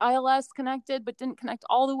 because the ILS connected but didn't connect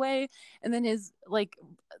all the way. And then his like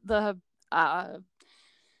the the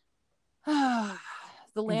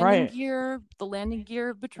Right. landing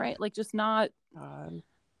gear betrayed, like just not. God.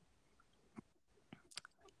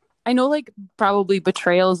 I know like probably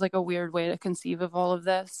betrayal is like a weird way to conceive of all of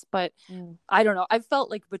this, but Mm. I don't know. I've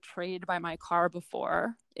felt like betrayed by my car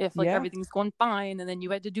before. If like Yeah. everything's going fine and then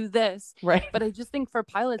you had to do this. Right. But I just think for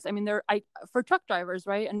pilots, I mean, for truck drivers,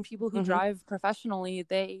 right? And people who Mm-hmm. drive professionally,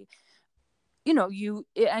 they,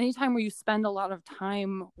 anytime where you spend a lot of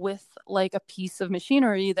time with like a piece of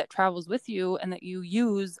machinery that travels with you and that you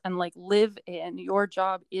use and like live in, your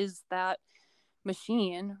job is that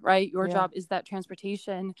machine, right? Your Yeah. job is that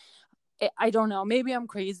transportation. I don't know. Maybe I'm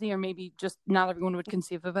crazy, or maybe just not everyone would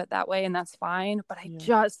conceive of it that way, and that's fine. But I Yeah.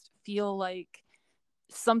 just feel like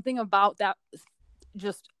something about that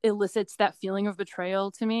just elicits that feeling of betrayal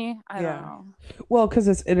to me. I don't Yeah. know. Well, because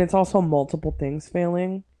it's also multiple things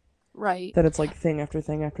failing. Right. That it's like thing after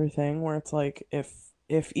thing after thing, where it's like if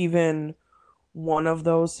even one of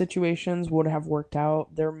those situations would have worked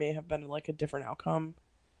out, there may have been like a different outcome.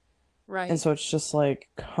 And Right. so it's just like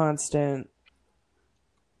constant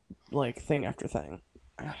like thing after thing.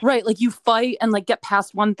 Right, like you fight and like get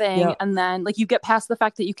past one thing, Yeah. and then like you get past the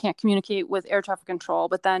fact that you can't communicate with air traffic control,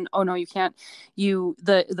 but then oh no, you can't.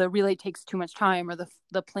 The relay takes too much time, or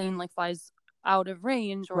the plane like flies out of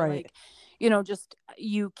range, or Right. like just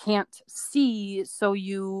you can't see, so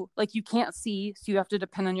you can't see, so you have to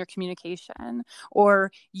depend on your communication,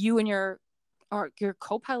 or you and your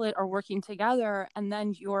co-pilot are working together, and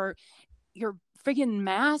then your freaking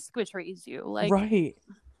mask betrays you, like. Right.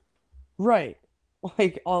 Right.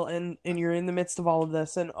 Like all and you're in the midst of all of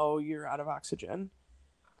this and oh, you're out of oxygen.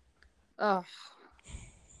 uh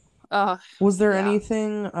uh Was there yeah.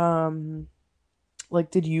 anything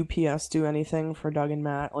like did UPS do anything for Doug and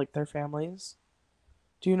Matt, like their families?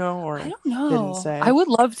 Do you know I or don't didn't know. I say? would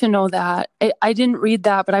love to know that. I didn't read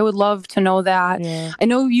that, but I would love to know that. Yeah. I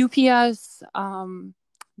know UPS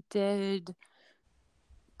did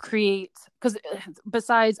create, because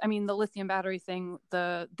besides, I mean, the lithium battery thing,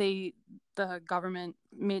 the government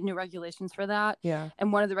made new regulations for that. Yeah.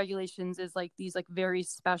 And one of the regulations is like these like very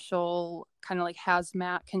special kind of like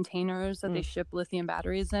hazmat containers that they Mm. ship lithium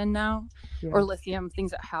batteries in now, Yeah. or lithium things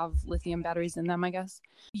that have lithium batteries in them, I guess.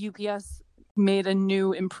 UPS made a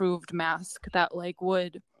new improved mask that like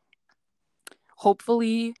would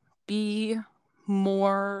hopefully be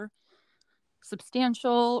more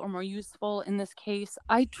substantial or more useful in this case.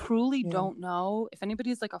 I truly Yeah. don't know if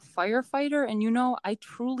anybody's like a firefighter, and I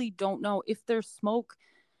truly don't know if there's smoke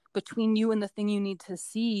between you and the thing you need to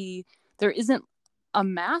see. There isn't a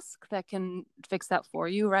mask that can fix that for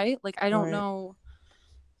you, right? Like I don't Right. know.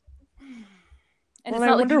 And Well, it's and I not like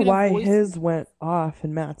you wonder can why avoid. his went off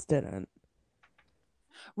and Matt's didn't.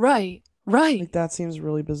 Right, Like right. that seems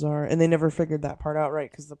really bizarre. And they never figured that part out, right?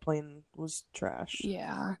 Because the plane was trashed.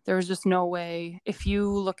 Yeah, there was just no way. If you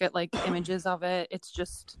look at like images of it, it's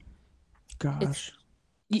Gosh.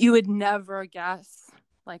 you would never guess,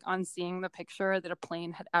 like on seeing the picture, that a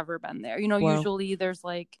plane had ever been there. Wow. Usually there's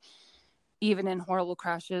like, even in horrible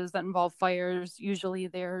crashes that involve fires, usually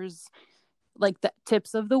there's like the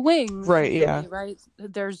tips of the wings, Right, yeah. usually, right?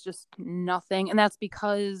 There's just nothing. And that's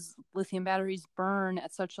because lithium batteries burn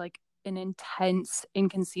at such like an intense,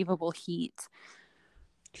 inconceivable heat.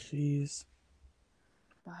 Jeez.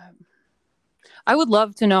 But I would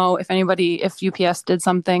love to know if UPS did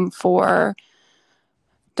something for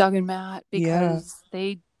Doug and Matt, Yeah. because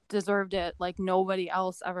they deserved it like nobody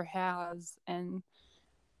else ever has. And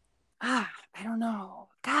I don't know.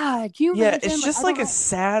 God, can you Yeah, imagine? it's Like, just I like don't a know.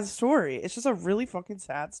 sad story. It's just a really fucking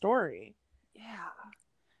sad story. Yeah.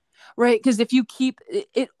 Right. Because if you keep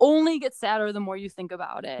it only gets sadder the more you think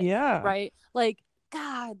about it. Yeah. Right. Like,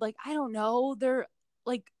 God, like, I don't know. They're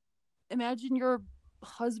like, imagine your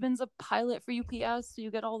husband's a pilot for UPS, so you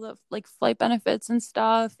get all the like flight benefits and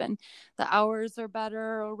stuff, and the hours are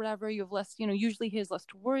better or whatever. You have less, usually he has less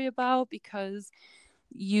to worry about because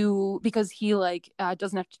he like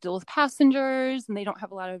doesn't have to deal with passengers, and they don't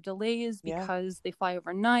have a lot of delays Yeah. because they fly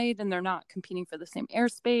overnight and they're not competing for the same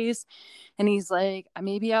airspace. And he's like,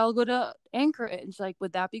 maybe I'll go to Anchorage. Like,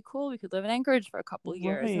 would that be cool? We could live in Anchorage for a couple of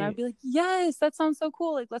years. And I'd Right. be like, yes, that sounds so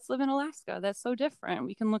cool. Like, let's live in Alaska. That's so different.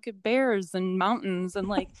 We can look at bears and mountains and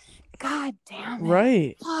like, God damn it.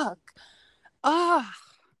 Right. Fuck. Ah.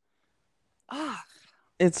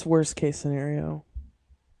 It's worst case scenario.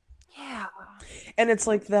 Yeah. And it's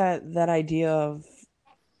like that idea of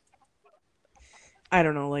I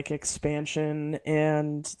don't know, like expansion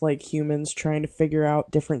and like humans trying to figure out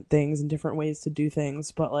different things and different ways to do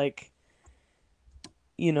things, but like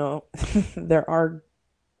there are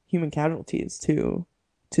human casualties to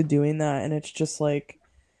doing that and it's just like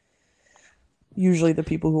usually the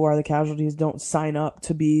people who are the casualties don't sign up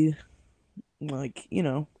to be like,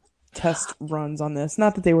 test runs on this.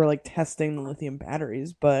 Not that they were like testing the lithium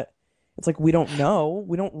batteries, but it's like we don't know.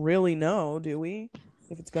 We don't really know, do we?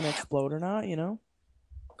 If it's going to explode or not,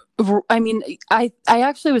 I mean, I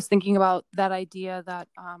actually was thinking about that idea that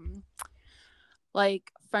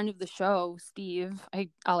like friend of the show, Steve,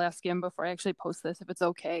 I'll ask him before I actually post this if it's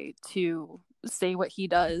okay to say what he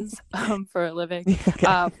does for a living,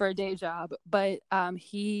 Okay. for a day job. But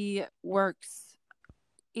he works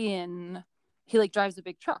he like drives a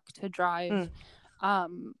big truck to drive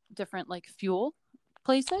different like fuel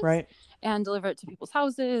places Right. and deliver it to people's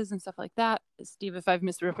houses and stuff like that. Steve, if I've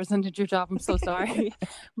misrepresented your job, I'm so sorry.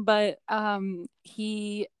 But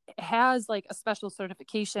he has like a special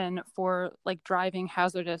certification for like driving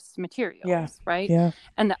hazardous materials, Yeah. right? Yeah.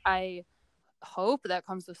 And I hope that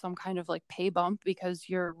comes with some kind of like pay bump, because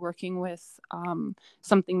you're working with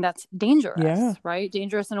something that's dangerous. Yeah. Right?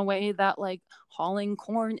 Dangerous in a way that like hauling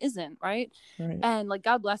corn isn't, right? Right. And like,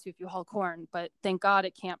 God bless you if you haul corn, but thank God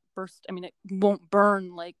it can't burst. I mean, it won't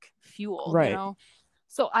burn like fuel, Right.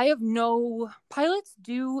 So pilots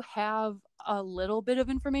do have a little bit of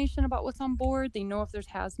information about what's on board. They know if there's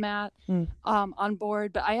hazmat on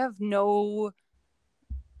board, but I have no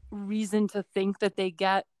reason to think that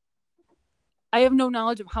I have no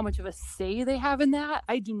knowledge of how much of a say they have in that.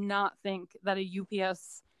 I do not think that a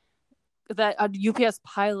UPS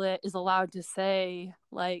pilot is allowed to say,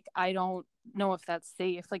 like, I don't know if that's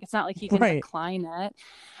safe. Like, it's not like he can decline it.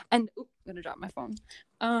 And I'm gonna drop my phone.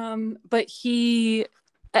 But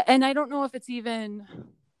and I don't know if it's even,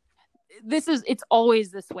 it's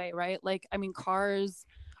always this way, right? Like, I mean, cars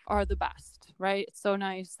are the best, right? It's so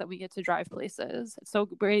nice that we get to drive places. It's so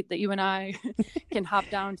great that you and I can hop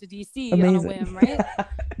down to DC on a whim, right?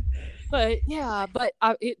 But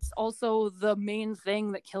it's also the main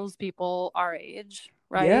thing that kills people our age,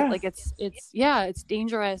 right? Yeah. Like it's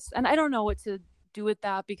dangerous. And I don't know what to do with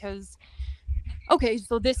that, because okay,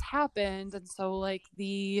 so this happened, and so like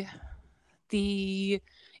the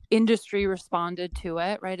industry responded to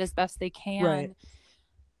it, right, as best they can. Right.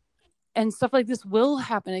 And stuff like this will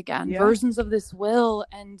happen again. Yeah. Versions of this will,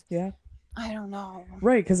 and yeah, I don't know.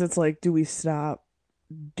 Right, because it's like, do we stop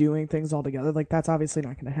doing things altogether? Like, that's obviously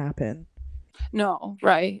not going to happen. No,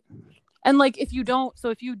 right. And like, if you don't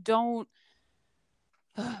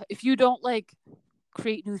like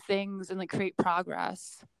create new things and like create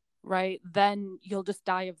progress, right, then you'll just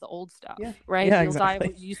die of the old stuff, right? Yeah, you'll die of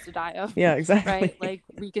what you used to die of. Yeah, exactly. Right, like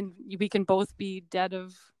we can both be dead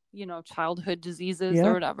of, childhood diseases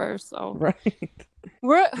or whatever. So right,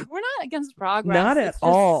 we're not against progress. Not at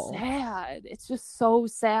all. Sad. It's just so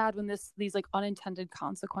sad when these like unintended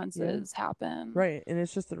consequences happen. Right, and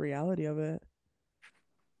it's just the reality of it.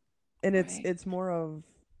 And it's more of,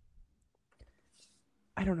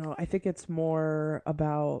 I don't know, I think it's more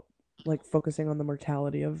about like focusing on the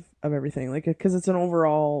mortality of everything, like, because it's an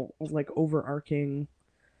overall like overarching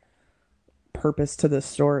purpose to this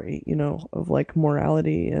story, of like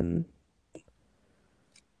morality. And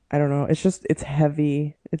I don't know, it's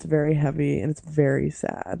heavy, it's very heavy, and it's very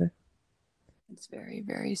sad. It's very,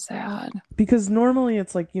 very sad, because normally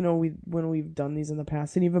it's like, when we've done these in the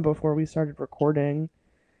past, and even before we started recording,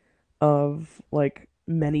 of like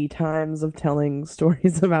many times of telling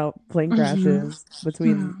stories about plane crashes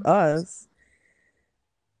between us,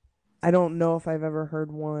 I don't know if I've ever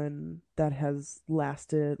heard one that has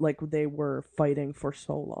lasted, like they were fighting for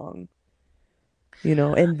so long,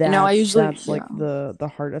 and that's like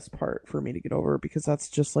the hardest part for me to get over, because that's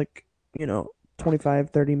just like,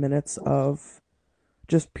 25-30 minutes of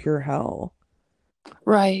just pure hell.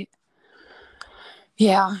 Right.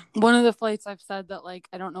 Yeah, one of the flights I've said that like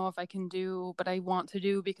I don't know if I can do, but I want to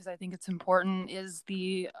do because I think it's important, is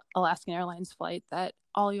the Alaskan Airlines flight that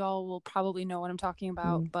all y'all will probably know what I'm talking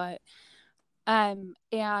about. But and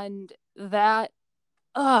that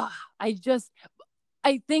I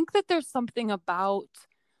think that there's something about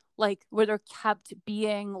like where they're kept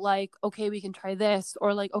being like, okay, we can try this,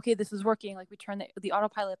 or like, okay, this is working, like we turn the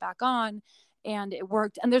autopilot back on and it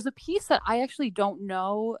worked. And there's a piece that I actually don't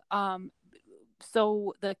know.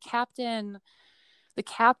 So the captain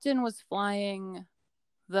was flying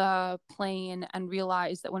the plane and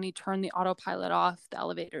realized that when he turned the autopilot off, the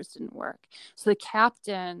elevators didn't work. So the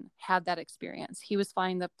captain had that experience. He was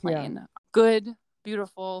flying the plane. Yeah. Good,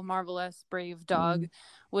 beautiful, marvelous, brave Doug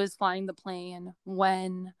was flying the plane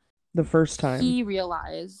when the first time he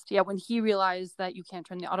realized that you can't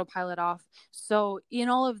turn the autopilot off. So in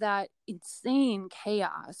all of that insane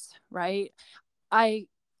chaos, right, I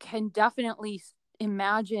can definitely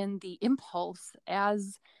imagine the impulse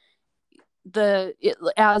as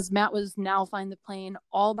Matt was now flying the plane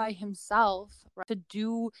all by himself, right, to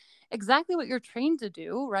do exactly what you're trained to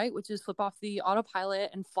do, right, which is flip off the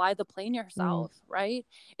autopilot and fly the plane yourself, right?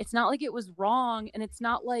 It's not like it was wrong, and it's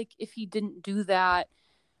not like if he didn't do that,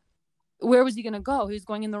 where was he going to go? He was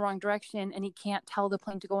going in the wrong direction, and he can't tell the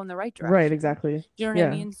plane to go in the right direction. Right, exactly. You know what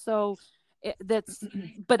I mean? So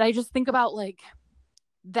but I just think about like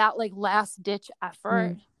that like last ditch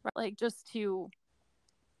effort, right? Like just to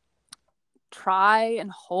try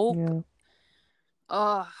and hope.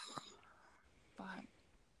 But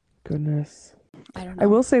goodness, I don't know. I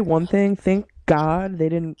will say one thing, thank God they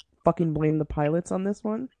didn't fucking blame the pilots on this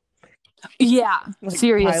one. Yeah, like,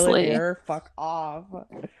 seriously, pilot error, fuck off.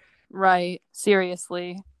 Right,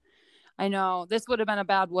 seriously, I know this would have been a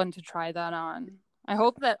bad one to try that on. I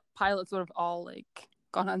hope that pilots would have all like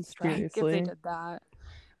gone on strike if they did that.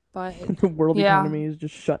 But the world economy is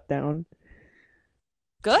just shut down.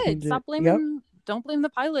 Good. Stop blaming. Don't blame the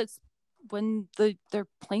pilots when their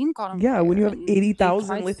plane caught on fire. Yeah, when you have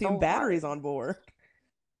 80,000 lithium batteries on board.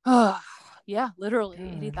 Yeah, literally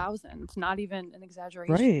 80,000. It's not even an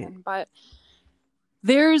exaggeration. Right. But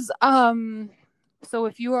There's so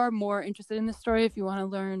if you are more interested in the story, if you want to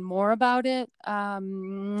learn more about it,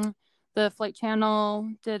 the Flight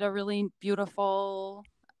Channel did a really beautiful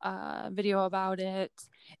video about it.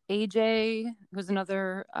 AJ, who's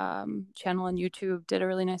another channel on YouTube, did a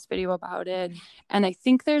really nice video about it. And I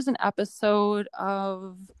think there's an episode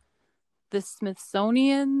of the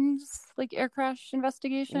Smithsonian's like air crash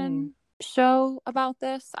investigation show about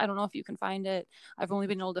this. I don't know if you can find it. I've only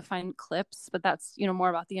been able to find clips, but that's, you know, more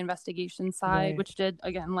about the investigation side, Right. which did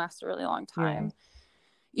again last a really long Yeah. time.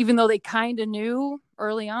 Even though they kind of knew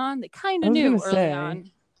early on,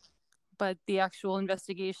 but the actual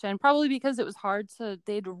investigation, probably because it was hard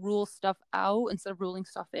they had to rule stuff out instead of ruling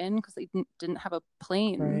stuff in because they didn't have a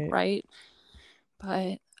plane, right?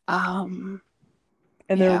 But and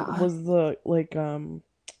yeah. there was the like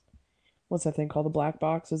what's that thing called? The black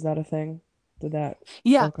box? Is that a thing? Did that?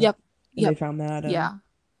 Yeah. Okay. Yep. And they found that. And yeah.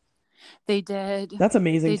 They did. That's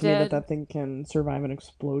amazing They to me did. that thing can survive an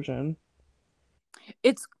explosion.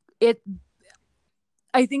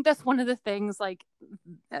 I think that's one of the things, like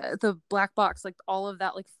the black box, like all of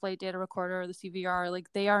that, like flight data recorder, the CVR,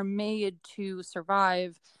 like they are made to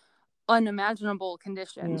survive unimaginable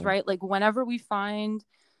conditions, right? Like whenever we find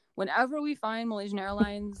Malaysian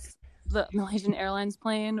Airlines, the Malaysian Airlines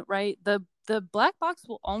plane, right? The black box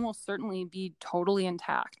will almost certainly be totally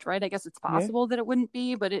intact, right? I guess it's possible that it wouldn't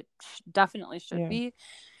be, but it definitely should be.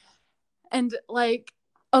 And like,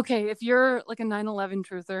 okay, if you're like a 9/11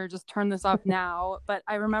 truther, just turn this off now. But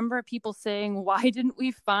I remember people saying, why didn't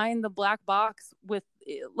we find the black box with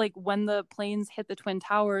like when the planes hit the Twin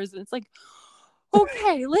Towers? And it's like,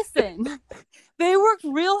 okay, listen, they worked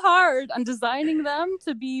real hard on designing them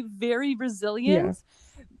to be very resilient.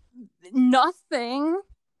 Nothing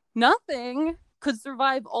could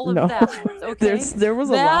survive all of that. Okay, there was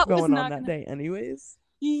a lot going on that day anyways.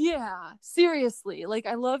 Yeah, seriously. Like,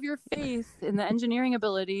 I love your faith in the engineering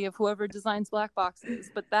ability of whoever designs black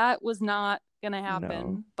boxes, but that was not going to happen.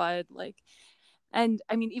 No. But, like, and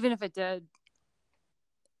I mean, even if it did,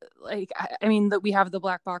 like, I mean, that we have the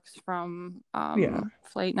black box from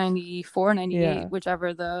Flight 94, 98,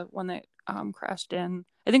 whichever the one that crashed in.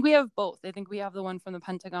 I think we have both. I think we have the one from the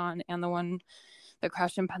Pentagon and the one that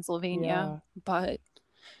crashed in Pennsylvania. But,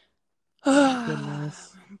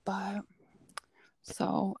 goodness. But.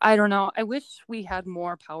 So I don't know. I wish we had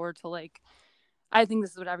more power to like, I think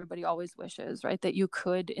this is what everybody always wishes, right? That you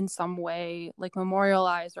could in some way like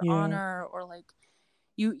memorialize or honor or like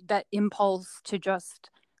that impulse to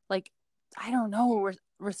just like, I don't know,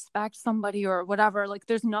 respect somebody or whatever. Like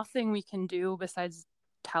there's nothing we can do besides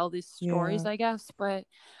tell these stories, I guess. But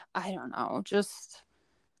I don't know. Just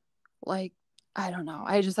like, I don't know.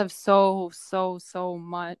 I just have so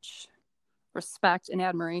much respect and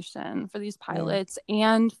admiration for these pilots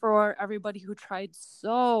and for everybody who tried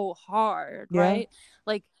so hard, right?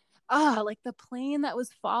 Like the plane that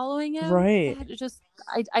was following him, right?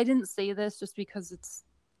 I didn't say this just because it's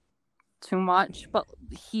too much, but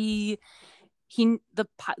the plane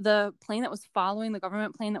that was following, the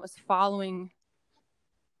government plane that was following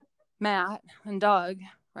Matt and Doug,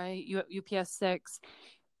 right, UPS 6,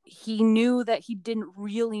 he knew that he didn't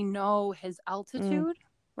really know his altitude,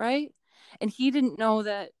 right? And he didn't know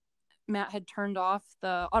that Matt had turned off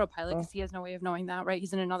the autopilot because he has no way of knowing that, right?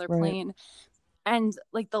 He's in another plane. And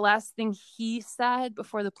like the last thing he said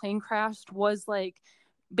before the plane crashed was like,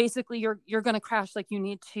 basically, you're going to crash. Like you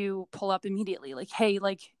need to pull up immediately. Like, hey,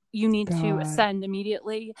 like you need to ascend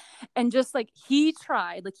immediately. And just like he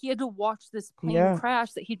tried, like he had to watch this plane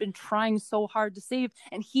crash that he'd been trying so hard to save.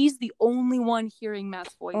 And he's the only one hearing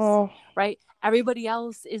Matt's voice, right? Everybody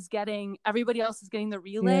else is getting the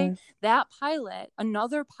relay. That pilot,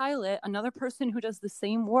 another person who does the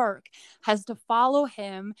same work has to follow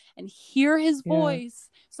him and hear his voice.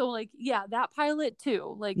 So like, that pilot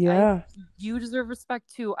too, like you deserve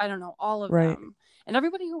respect too. I don't know, all of them. And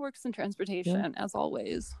everybody who works in transportation, as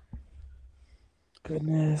always.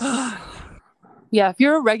 Goodness. Yeah, if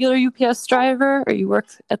you're a regular UPS driver or you work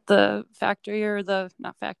at the factory or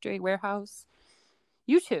warehouse,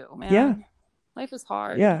 you too, man. Yeah. Life is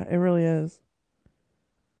hard. Yeah, it really is.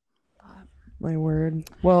 My word.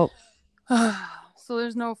 Well, so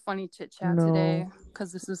there's no funny chit chat today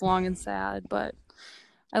because this is long and sad, but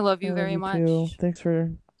I love you very much. Too. Thanks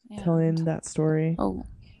for telling that story.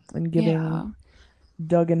 And giving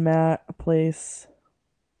Doug and Matt a place.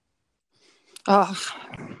 Oh,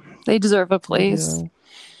 they deserve a place.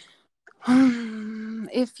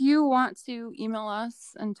 If you want to email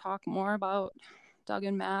us and talk more about Doug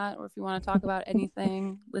and Matt, or if you want to talk about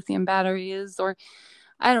anything, lithium batteries, or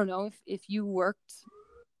I don't know, if you worked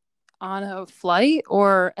on a flight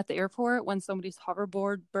or at the airport when somebody's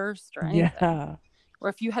hoverboard burst or anything. Yeah. Or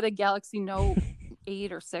if you had a Galaxy Note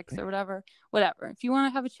 8 or 6 or whatever. If you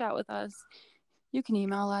want to have a chat with us, you can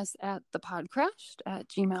email us at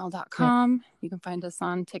thepodcrashed@gmail.com. Yeah. You can find us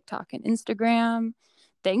on TikTok and Instagram.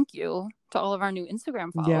 Thank you to all of our new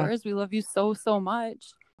Instagram followers. Yeah. We love you so, so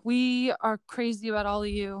much. We are crazy about all of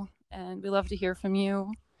you, and we love to hear from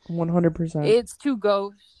you. 100%. It's too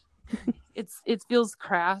gauche. It feels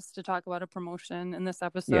crass to talk about a promotion in this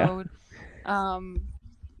episode. Yeah.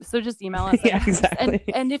 So just email us. Yeah, exactly.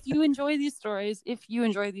 And if you enjoy these stories, yeah,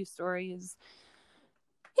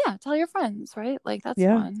 tell your friends, right? Like, that's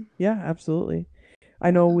fun. Yeah, absolutely. I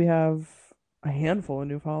know we have a handful of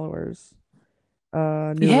new followers.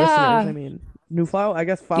 New listeners, I mean. I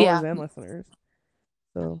guess followers and listeners.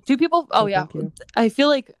 So do people I feel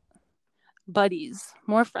like buddies,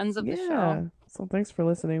 more friends of the show. So thanks for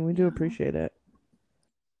listening. We do appreciate it.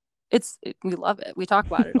 We love it. We talk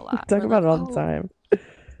about it a lot. Talk about it all the time.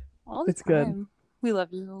 All the time. Good. We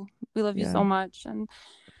love you. We love you so much, and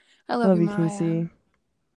I love you, Mariah. Casey.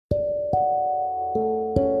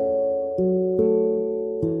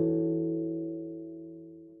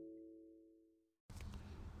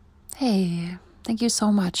 Hey, thank you so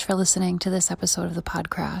much for listening to this episode of The Pod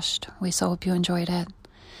Crashed. We so hope you enjoyed it.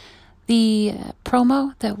 The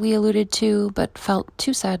promo that we alluded to but felt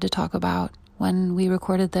too sad to talk about when we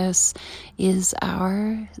recorded this is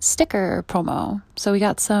our sticker promo. So we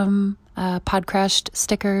got some Pod Crashed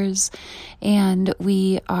stickers, and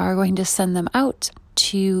we are going to send them out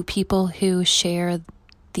to people who share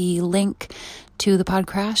the link to the Pod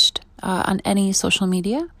Crashed on any social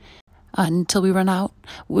media until we run out.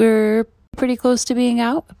 We're pretty close to being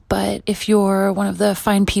out, but if you're one of the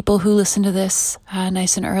fine people who listen to this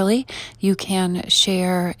nice and early, you can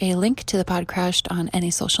share a link to the Pod Crashed on any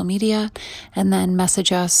social media and then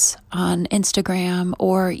message us on Instagram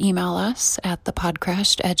or email us at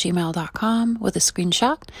thepodcrashed@gmail.com with a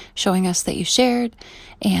screenshot showing us that you shared,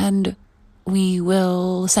 and we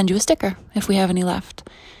will send you a sticker if we have any left.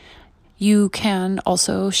 You can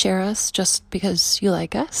also share us just because you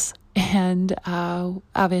like us, and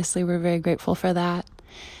obviously we're very grateful for that.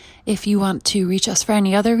 If you want to reach us for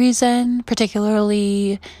any other reason,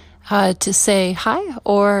 particularly to say hi,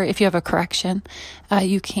 or if you have a correction,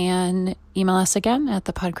 you can email us again at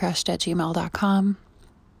thepodcrashed@gmail.com.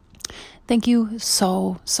 Thank you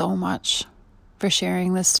so, so much for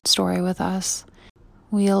sharing this story with us.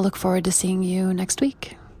 We'll look forward to seeing you next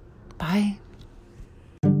week. Bye.